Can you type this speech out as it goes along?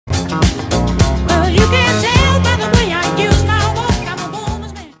Well, you can tell by the way I use my walk, I'm a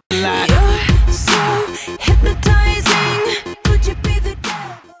woman's man. You're so hypnotizing. Could you be the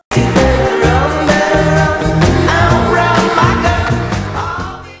devil?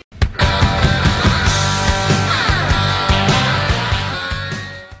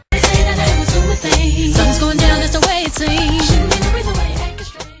 Something's going down, that's the way it seems.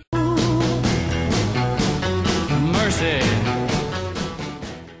 Mercy.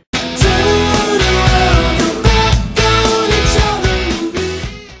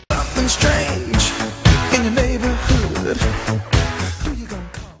 Something strange in your neighborhood. Who you gonna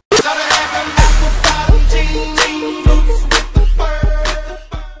call?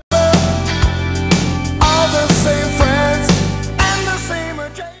 All the same friends and the same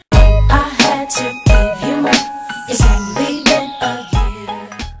address. I had to give you up. It's only been a year.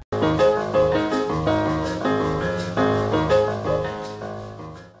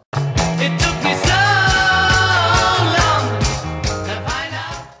 It took me so long to find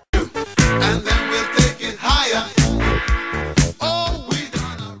out. And then we'll take it higher. Oh, we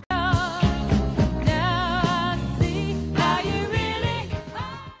gonna. Now I see how you really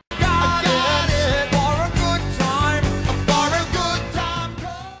are. Got it for a good time, for a good time.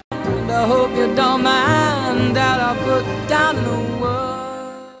 And I hope you don't mind that I put down in the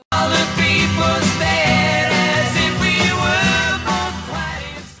words. All the people stared as if we were both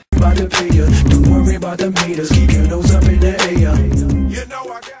quite. About to pay ya. Don't worry about the meters. Keep your nose up in the air. You know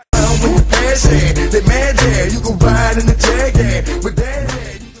I got. Well, with the passion, the man there, you can ride in the jag, yeah. With that,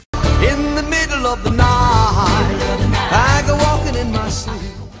 In the middle of the night, I go walking in my sleep.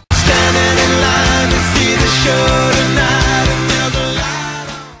 standing in line to see the show tonight, and there's a light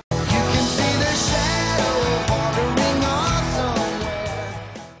on. You can see the shadow wandering off somewhere.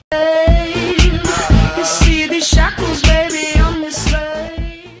 You see these shackles, baby, on this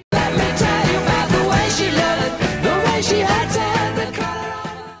slave. Let me tell you about the way she looked, the way she had to have the color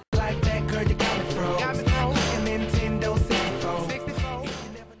on her. Like that girl you got me from. A Nintendo 64.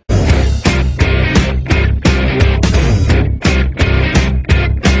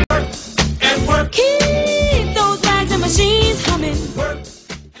 Keep those bags and machines humming.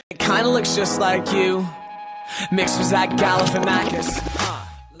 It kinda looks just like you, mixed with that Galifianakis.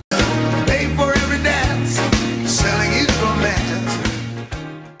 Pay for every dance, selling his romance.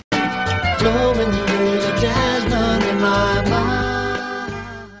 Blowing through the jazz in my mind.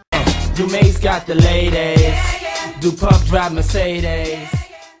 Dumay's got the ladies, do Puff drive Mercedes.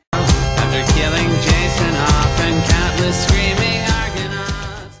 After killing Jason off and countless screaming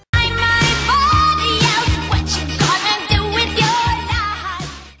Argonauts. My body else, what you gonna do with your life?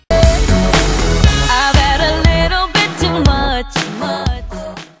 I've had a little bit too much.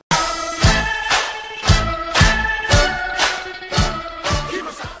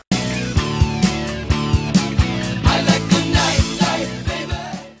 I like the night, baby.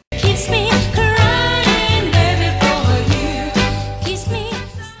 Keeps me crying, baby, for you. Keeps me.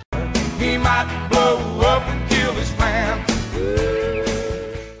 He might blow up and kill this man.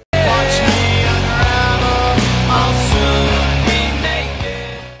 Watch me unravel, I'll soon be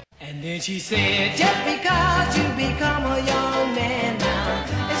naked. And then she said, just because you become a young man now.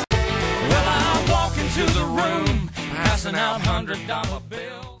 Well, I walk into the room, passing out $100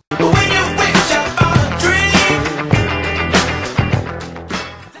 bills. When you wish upon a dream,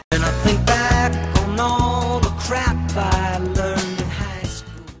 And I think back on all the crap I learned in high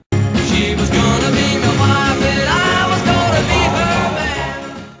school. She was gonna be my wife and I was gonna be her man.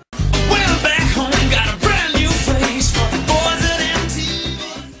 Well, back home, got a brand new face for the boys at MTV.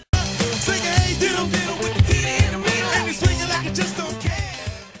 sing a hey diddle diddle with the titty in the middle, and you swinging like you just don't care.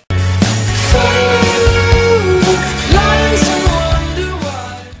 Lies and wonder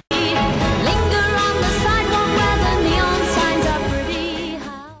why. Linger on the sidewalk where the neon signs are pretty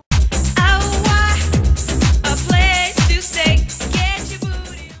high. Oh, a place to stay. Get your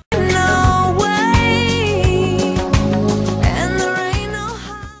booty. No way, and there ain't no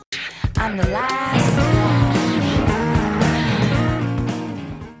high. I'm the last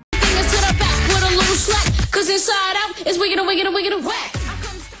fingers to the back with a little slack, 'cause inside out is wiggin' a wiggin' a wiggin' a whack.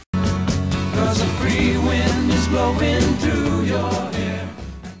 'Cause a free wind is blowing through your hair.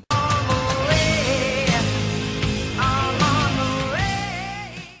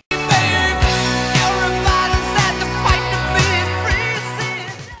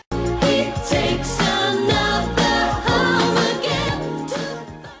 It takes another home again to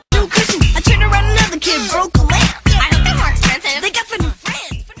I turned around, another kid broke